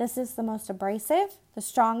 This is the most abrasive, the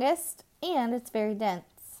strongest, and it's very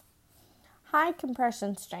dense. High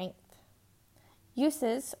compression strength.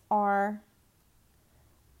 Uses are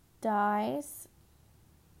dyes,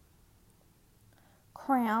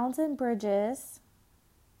 crowns and bridges,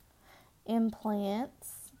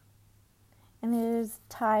 implants, and it is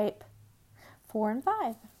type 4 and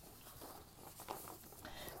 5.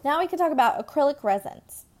 Now we can talk about acrylic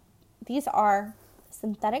resins. These are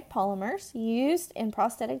synthetic polymers used in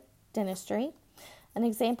prosthetic dentistry. An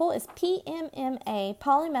example is PMMA,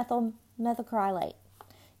 polymethyl methacrylate.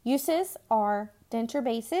 Uses are denture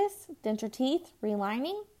bases, denture teeth,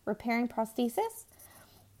 relining, repairing prosthesis.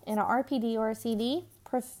 In a RPD or a CD,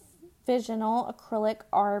 provisional acrylic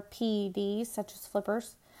RPDs, such as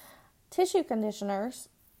flippers, tissue conditioners,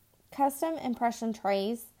 custom impression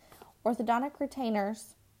trays, orthodontic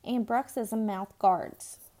retainers, and bruxism mouth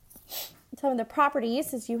guards. Some of the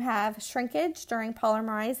properties is you have shrinkage during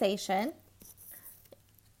polymerization.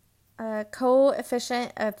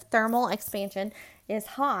 Coefficient of thermal expansion is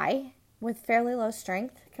high with fairly low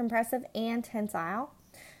strength, compressive and tensile.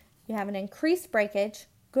 You have an increased breakage,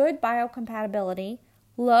 good biocompatibility,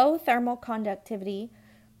 low thermal conductivity,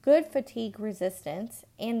 good fatigue resistance,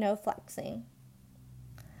 and no flexing.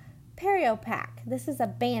 Periopack. This is a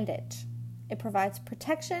bandage. It provides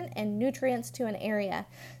protection and nutrients to an area.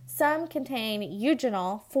 Some contain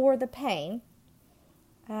eugenol for the pain,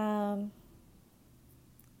 a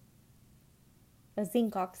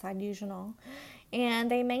zinc oxide eugenol,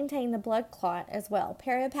 and they maintain the blood clot as well.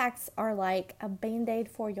 Periopacks are like a band-aid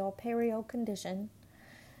for your perio condition.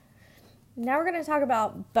 Now we're going to talk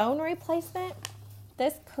about bone replacement.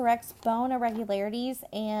 This corrects bone irregularities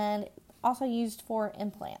and also used for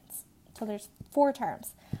implants. So there's 4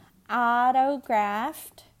 terms.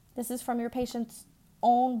 Autograft. This is from your patient's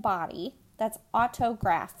own body. That's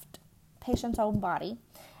autograft, patient's own body.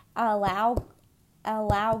 Allograft,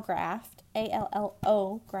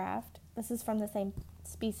 ALLO graft. This is from the same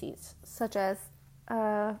species, such as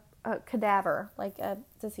a cadaver, like a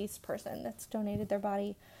deceased person that's donated their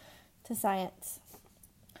body to science.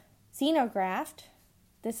 Xenograft.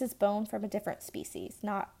 This is bone from a different species,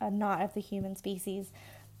 not of the human species.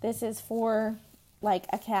 This is for like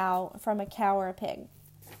a cow or a pig.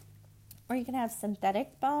 Or you can have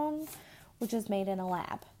synthetic bone, which is made in a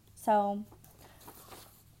lab. So,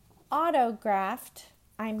 autograft,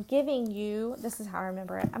 I'm giving you, this is how I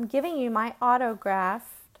remember it, I'm giving you my autograft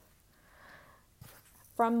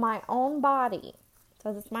from my own body.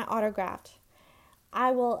 So this is my autograft.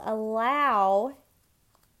 I will allow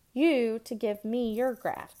you to give me your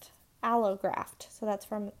graft, allograft. So that's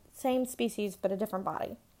from same species but a different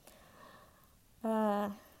body.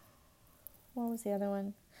 What was the other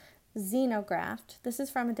one? Xenograft. This is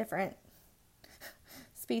from a different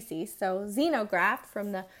species. So xenograft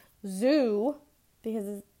from the zoo, because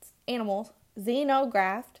it's animals.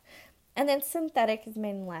 Xenograft. And then synthetic is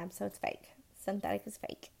made in lab, so it's fake. Synthetic is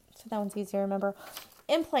fake. So that one's easy to remember.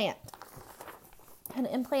 Implant. An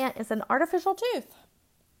implant is an artificial tooth.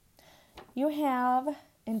 You have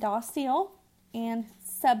endosteal and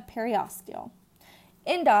subperiosteal.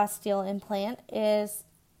 Endosteal implant is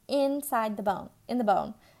inside the bone, in the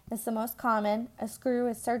bone. It's the most common. A screw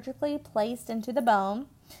is surgically placed into the bone,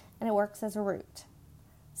 and it works as a root.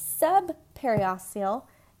 Subperiosteal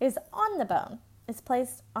is on the bone. It's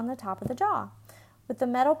placed on the top of the jaw, with the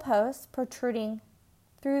metal post protruding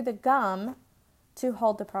through the gum to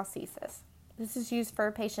hold the prosthesis. This is used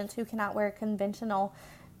for patients who cannot wear conventional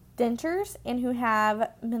dentures and who have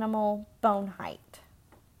minimal bone height.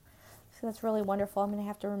 So that's really wonderful. I'm going to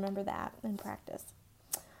have to remember that in practice.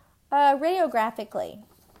 Radiographically,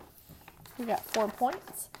 we got 4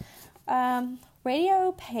 points.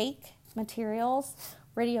 Radiopaque materials.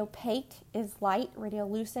 Radiopaque is light.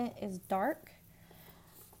 Radiolucent is dark.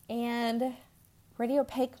 And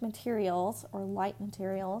radiopaque materials, or light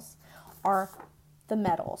materials, are the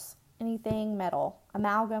metals. Anything metal.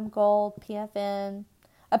 Amalgam, gold, PFN.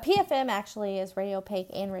 A PFM actually is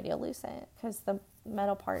radiopaque and radiolucent because the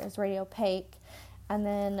metal part is radiopaque, and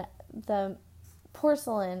then the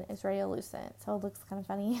porcelain is radiolucent, so it looks kind of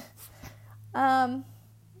funny.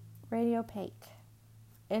 Radiopaque.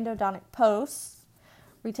 Endodontic posts,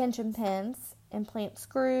 retention pins, implant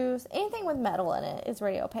screws, anything with metal in it is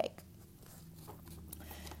radiopaque.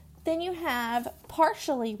 Then you have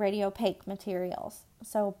partially radiopaque materials,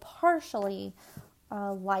 so partially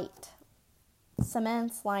light.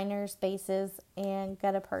 Cements, liners, bases, and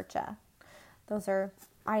gutta percha. Those are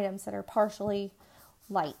items that are partially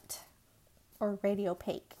light or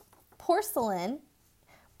radiopaque. Porcelain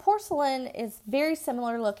is very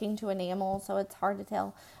similar looking to enamel, so it's hard to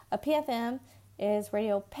tell. A PFM is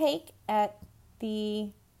radiopaque at the,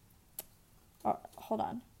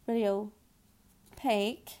 radiopaque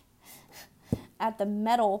at the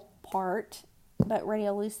metal part, but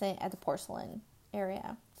radiolucent at the porcelain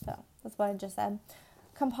area. So that's what I just said.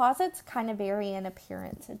 Composites kind of vary in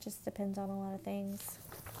appearance. It just depends on a lot of things.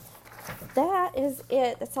 That is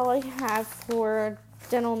it. That's all I have for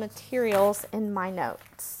dental materials in my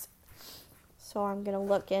notes. So I'm going to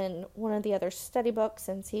look in one of the other study books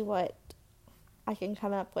and see what I can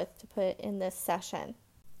come up with to put in this session.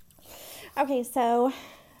 Okay, so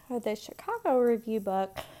the Chicago Review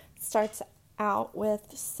book starts out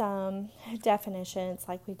with some definitions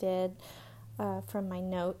like we did from my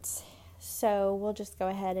notes. So we'll just go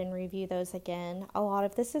ahead and review those again. A lot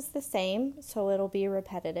of this is the same, so it'll be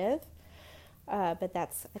repetitive, but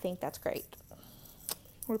I think that's great.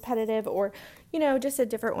 Repetitive, or, just a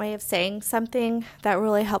different way of saying something that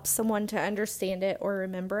really helps someone to understand it or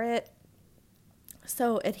remember it.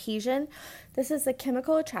 So adhesion, this is the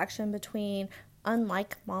chemical attraction between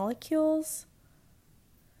unlike molecules.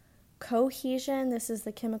 Cohesion, this is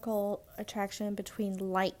the chemical attraction between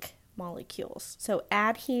like molecules. So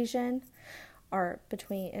adhesion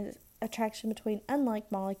is attraction between unlike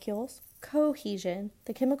molecules. Cohesion,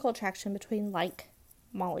 the chemical attraction between like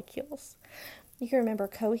molecules. You can remember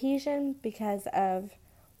cohesion because of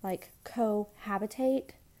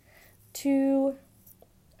cohabitate. Two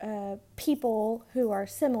people who are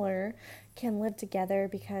similar can live together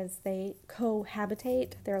because they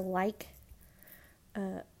cohabitate. They're like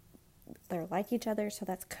each other, so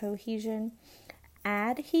that's cohesion.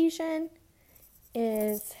 Adhesion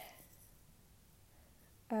is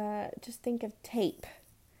just think of tape.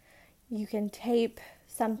 You can tape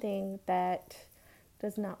something that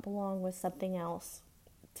does not belong with something else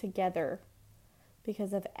together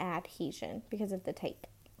because of adhesion, because of the tape.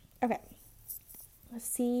 Okay.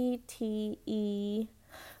 CTE,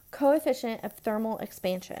 coefficient of thermal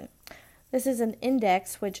expansion. This is an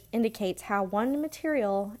index which indicates how one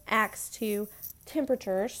material acts to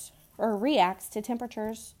temperatures or reacts to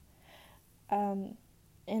temperatures in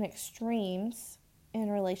extremes in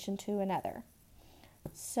relation to another.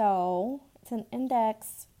 So it's an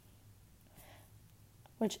index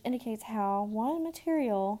which indicates how one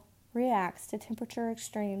material reacts to temperature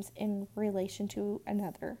extremes in relation to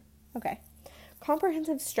another. Okay.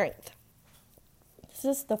 Comprehensive strength. This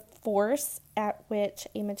is the force at which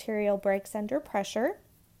a material breaks under pressure.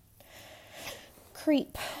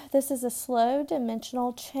 Creep. This is a slow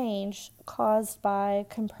dimensional change caused by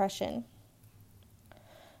compression.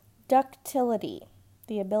 Ductility.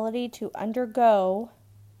 The ability to undergo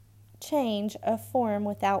change of form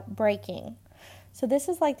without breaking. So this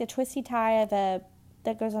is like the twisty tie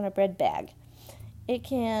that goes on a bread bag. It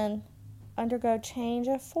can undergo change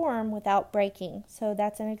of form without breaking. So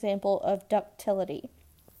that's an example of ductility.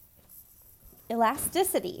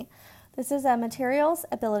 Elasticity. This is a material's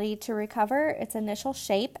ability to recover its initial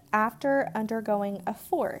shape after undergoing a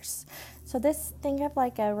force. So think of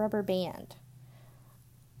like a rubber band.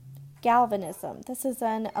 Galvanism. This is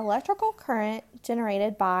an electrical current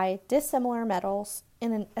generated by dissimilar metals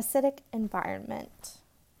in an acidic environment.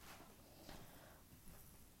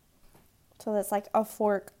 So that's like a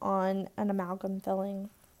fork on an amalgam filling.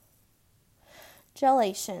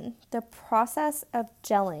 Gelation, the process of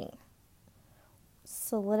gelling.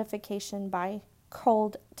 Solidification by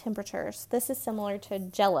cold temperatures. This is similar to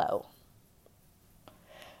Jell-O.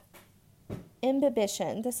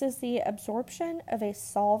 Imbibition, this is the absorption of a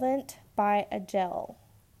solvent by a gel.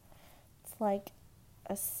 It's like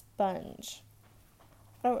a sponge.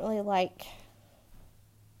 I don't really like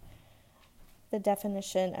the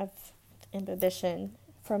definition of imbibition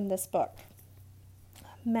from this book.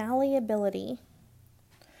 Malleability.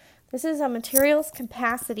 This is a material's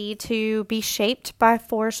capacity to be shaped by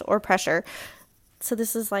force or pressure. So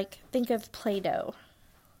this is think of Play-Doh.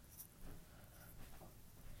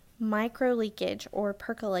 Microleakage or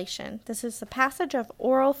percolation. This is the passage of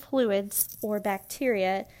oral fluids or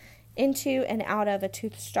bacteria into and out of a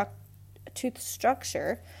tooth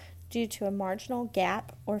structure due to a marginal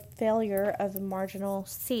gap or failure of a marginal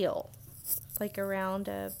seal, like around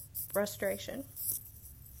a restoration.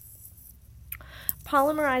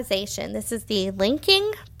 Polymerization. This is the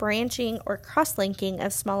linking, branching, or cross-linking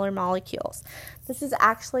of smaller molecules. This is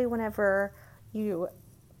actually whenever you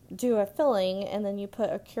do a filling and then you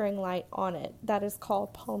put a curing light on it. That is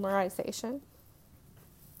called polymerization.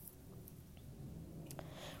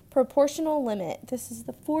 Proportional limit. This is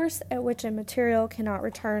the force at which a material cannot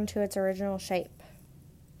return to its original shape.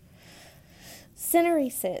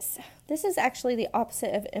 Syneresis. This is actually the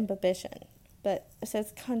opposite of imbibition, but it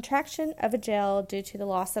says contraction of a gel due to the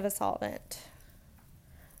loss of a solvent.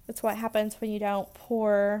 That's what happens when you don't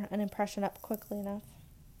pour an impression up quickly enough.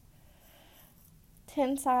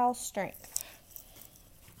 Tensile strength.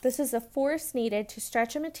 This is the force needed to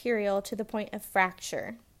stretch a material to the point of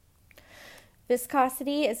fracture.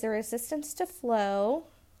 Viscosity is the resistance to flow.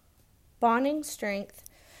 Bonding strength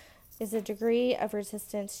is the degree of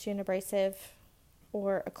resistance to an abrasive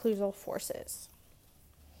or occlusal forces.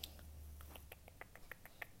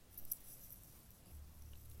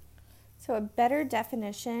 So a better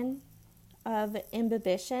definition of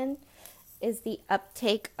imbibition is the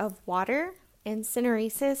uptake of water, and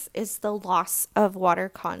syneresis is the loss of water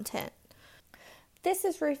content. This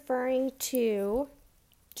is referring to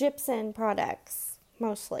gypsum products,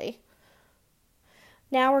 mostly.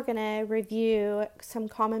 Now we're going to review some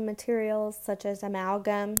common materials such as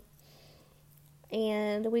amalgam.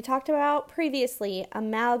 And we talked about previously,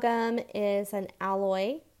 amalgam is an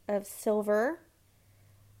alloy of silver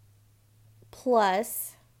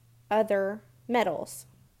plus other metals.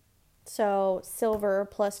 So silver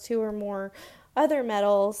plus 2 or more other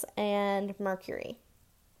metals and mercury.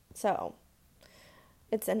 So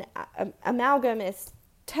it's amalgam is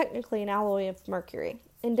technically an alloy of mercury.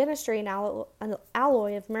 In dentistry, an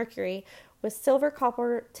alloy of mercury with silver,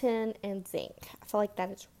 copper, tin, and zinc. I feel like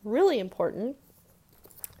that is really important.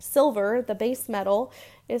 Silver, the base metal,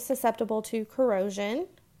 is susceptible to corrosion.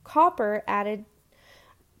 Copper added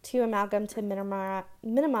to amalgam to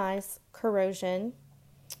minimize corrosion.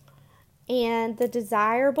 And the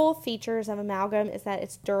desirable features of amalgam is that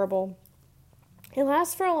it's durable. It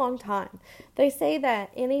lasts for a long time. They say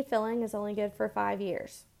that any filling is only good for 5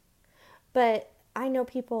 years. But I know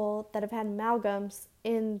people that have had amalgams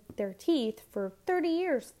in their teeth for 30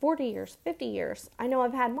 years, 40 years, 50 years. I know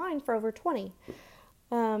I've had mine for over 20.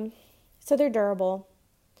 So they're durable.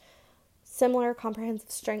 Similar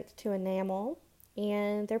comprehensive strength to enamel.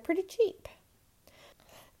 And they're pretty cheap.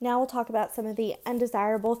 Now we'll talk about some of the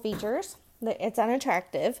undesirable features. It's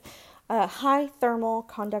unattractive. High thermal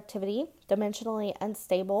conductivity, dimensionally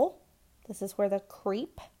unstable. This is where the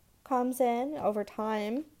creep comes in. Over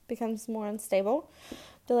time, becomes more unstable.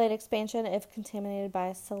 Delayed expansion if contaminated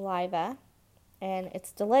by saliva. And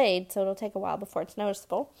it's delayed, so it'll take a while before it's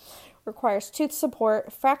noticeable. Requires tooth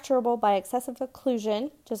support, fracturable by excessive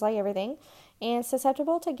occlusion, just like everything, and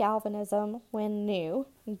susceptible to galvanism when new.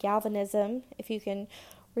 And galvanism, if you can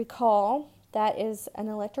recall, that is an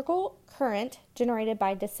electrical current generated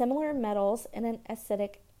by dissimilar metals in an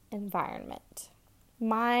acidic environment.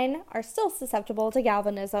 Mine are still susceptible to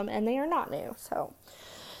galvanism, and they are not new. So,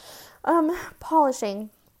 polishing.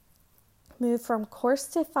 Move from coarse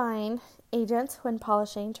to fine agents when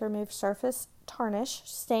polishing to remove surface tarnish,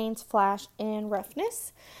 stains, flash, and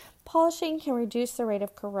roughness. Polishing can reduce the rate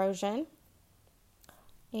of corrosion.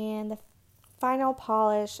 And the final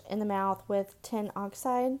polish in the mouth with tin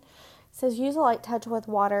oxide says use a light touch with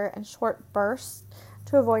water and short bursts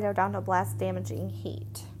to avoid odontoblast damaging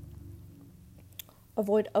heat.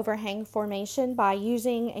 Avoid overhang formation by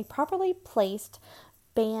using a properly placed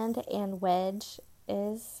band and wedge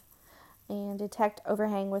and detect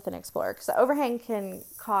overhang with an explorer. Because the overhang can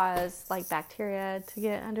cause like bacteria to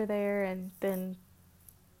get under there and then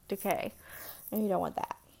decay. And you don't want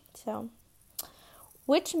that. So,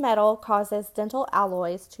 which metal causes dental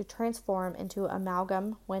alloys to transform into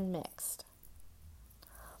amalgam when mixed?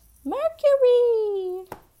 Mercury!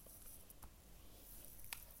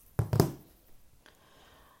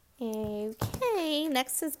 Okay,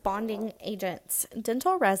 next is bonding agents.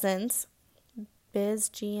 Dental resins,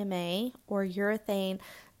 bis-GMA, or urethane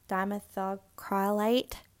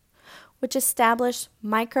dimethacrylate, which establish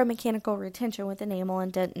micromechanical retention with enamel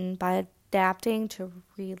and dentin by adapting to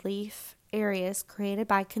relief areas created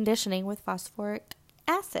by conditioning with phosphoric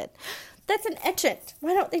acid. That's an etchant.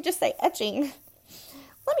 Why don't they just say etching?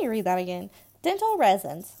 Let me read that again. Dental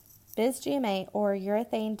resins, bis-GMA, or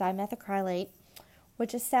urethane dimethacrylate,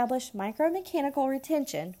 which establish micromechanical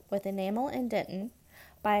retention with enamel and dentin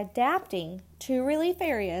by adapting to relief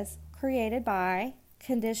areas created by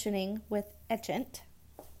conditioning with etchant.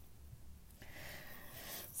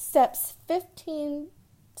 Steps 15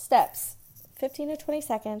 to 20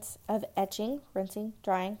 seconds of etching, rinsing,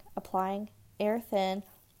 drying, applying, air thin,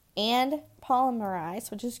 and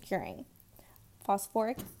polymerize, which is curing.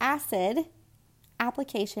 Phosphoric acid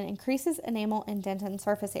application increases enamel and dentin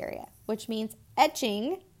surface area, which means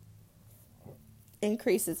etching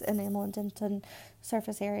increases enamel and dentin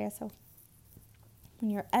surface area. So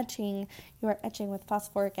when you're etching, you are etching with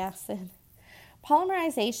phosphoric acid.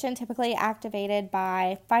 Polymerization typically activated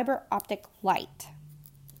by fiber optic light.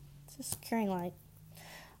 It's just curing light.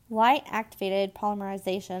 Light activated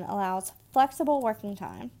polymerization allows flexible working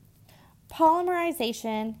time.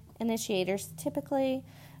 Polymerization initiators typically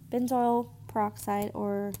benzoyl peroxide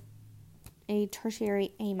or a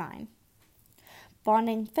tertiary amine.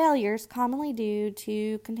 Bonding failures commonly due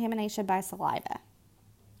to contamination by saliva.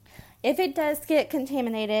 If it does get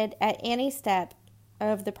contaminated at any step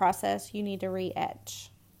of the process, you need to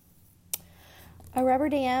re-etch. A rubber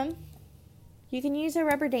dam. You can use a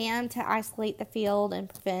rubber dam to isolate the field and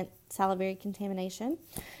prevent salivary contamination.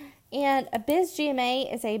 And a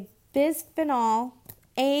bis-GMA is a bisphenol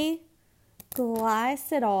A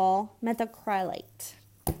glycidol methacrylate.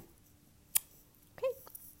 Okay,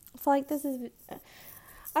 I feel like this is,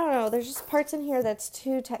 I don't know, there's just parts in here that's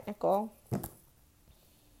too technical.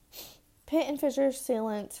 Pit and fissure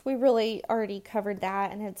sealant, we really already covered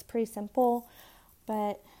that, and it's pretty simple,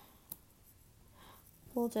 but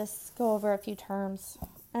we'll just go over a few terms.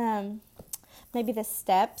 Maybe the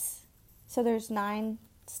steps. So there's 9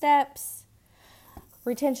 steps.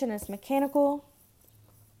 Retention is mechanical.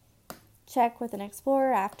 Check with an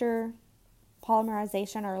explorer after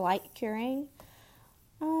polymerization or light curing.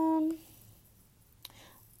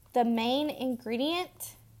 The main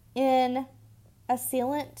ingredient in a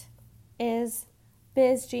sealant is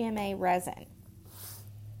bis-GMA resin.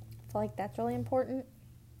 I feel like that's really important.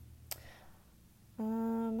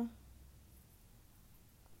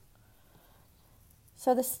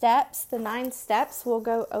 So the steps, the 9 steps we'll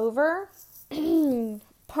go over.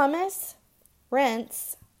 Pumice,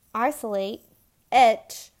 rinse, isolate,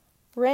 etch,